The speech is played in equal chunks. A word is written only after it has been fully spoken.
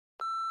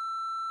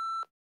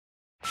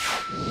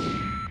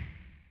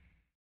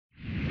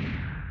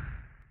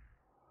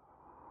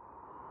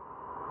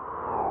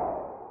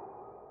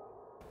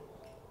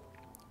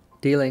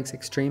D-Link's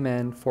Xtreme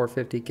N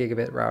 450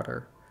 Gigabit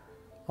Router,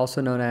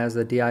 also known as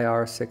the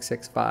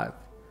DIR-665.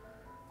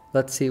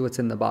 Let's see what's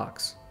in the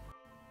box.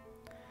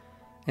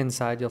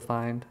 Inside you'll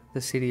find the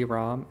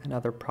CD-ROM and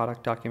other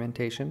product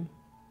documentation,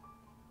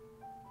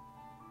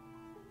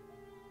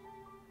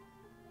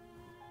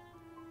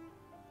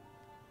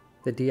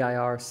 the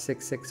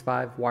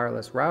DIR-665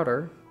 wireless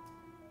router,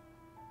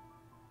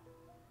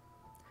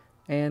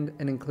 and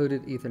an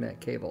included Ethernet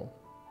cable.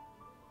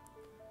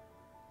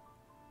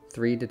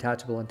 3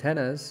 detachable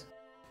antennas.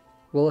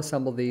 We'll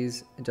assemble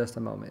these in just a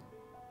moment.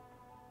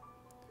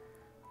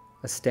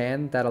 A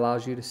stand that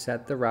allows you to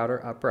set the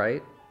router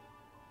upright.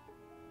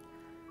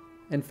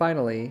 And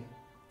finally,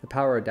 the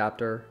power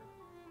adapter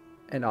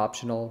and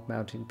optional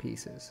mounting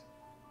pieces.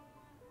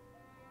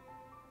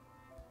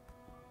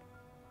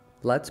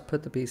 Let's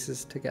put the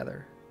pieces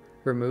together.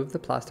 Remove the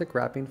plastic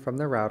wrapping from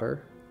the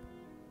router.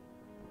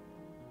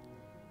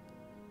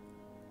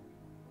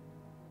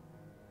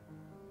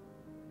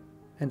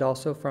 And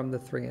also from the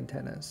 3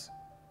 antennas.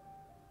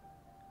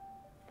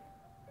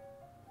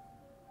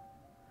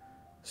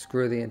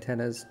 Screw the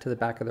antennas to the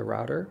back of the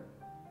router.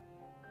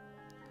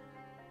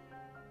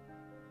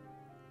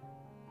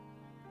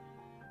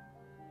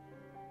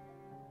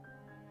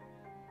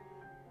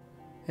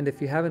 And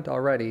if you haven't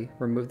already,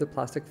 remove the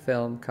plastic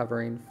film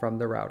covering from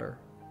the router.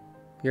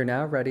 You're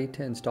now ready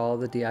to install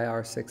the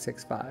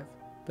DIR-665.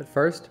 But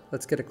first,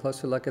 let's get a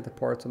closer look at the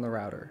ports on the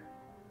router.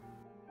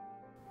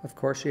 Of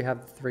course, you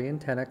have the 3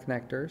 antenna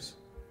connectors,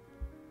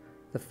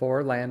 the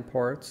 4 LAN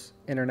ports,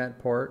 internet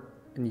port,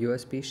 and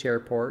USB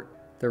share port,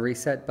 the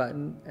reset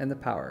button, and the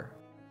power.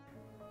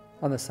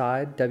 On the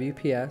side,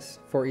 WPS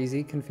for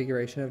easy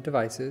configuration of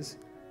devices,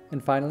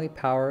 and finally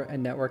power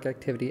and network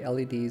activity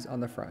LEDs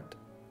on the front.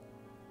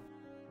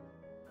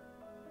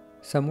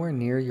 Somewhere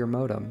near your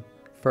modem,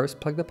 first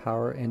plug the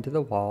power into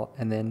the wall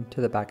and then to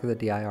the back of the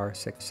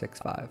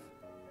DIR-665.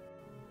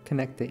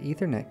 Connect the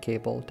Ethernet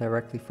cable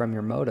directly from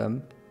your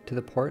modem to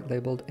the port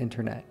labeled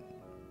Internet.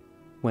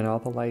 When all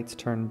the lights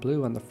turn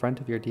blue on the front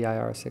of your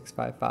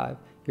DIR-655,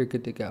 you're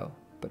good to go.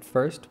 But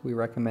first, we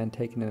recommend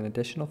taking an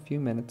additional few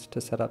minutes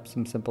to set up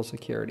some simple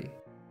security.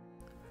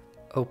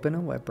 Open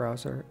a web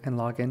browser and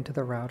log into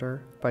the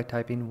router by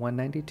typing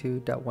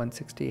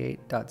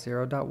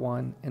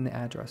 192.168.0.1 in the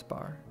address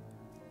bar.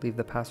 Leave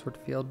the password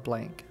field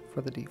blank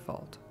for the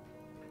default.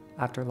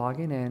 After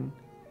logging in,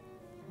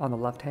 on the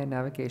left-hand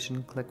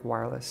navigation, click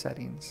Wireless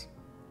Settings.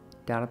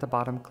 Down at the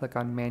bottom, click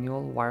on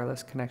Manual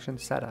Wireless Connection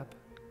Setup.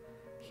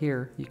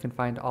 Here, you can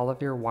find all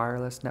of your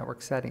wireless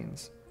network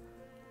settings,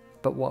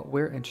 but what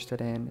we're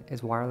interested in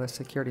is Wireless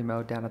Security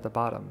Mode down at the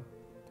bottom.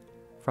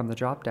 From the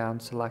drop-down,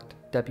 select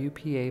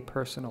WPA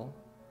Personal.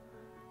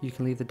 You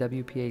can leave the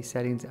WPA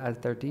settings as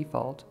their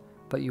default,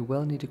 but you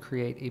will need to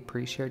create a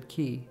pre-shared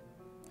key.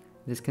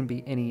 This can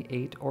be any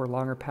 8 or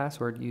longer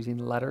password using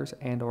letters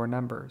and/or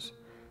numbers.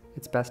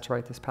 It's best to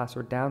write this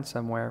password down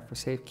somewhere for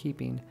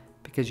safekeeping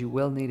because you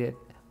will need it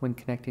when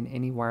connecting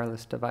any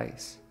wireless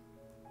device.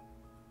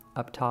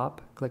 Up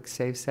top, click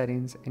Save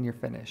Settings and you're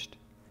finished.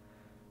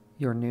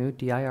 Your new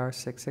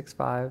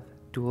DIR-665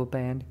 Dual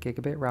Band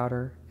Gigabit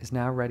Router is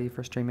now ready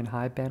for streaming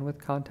high bandwidth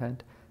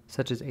content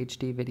such as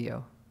HD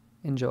video.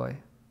 Enjoy.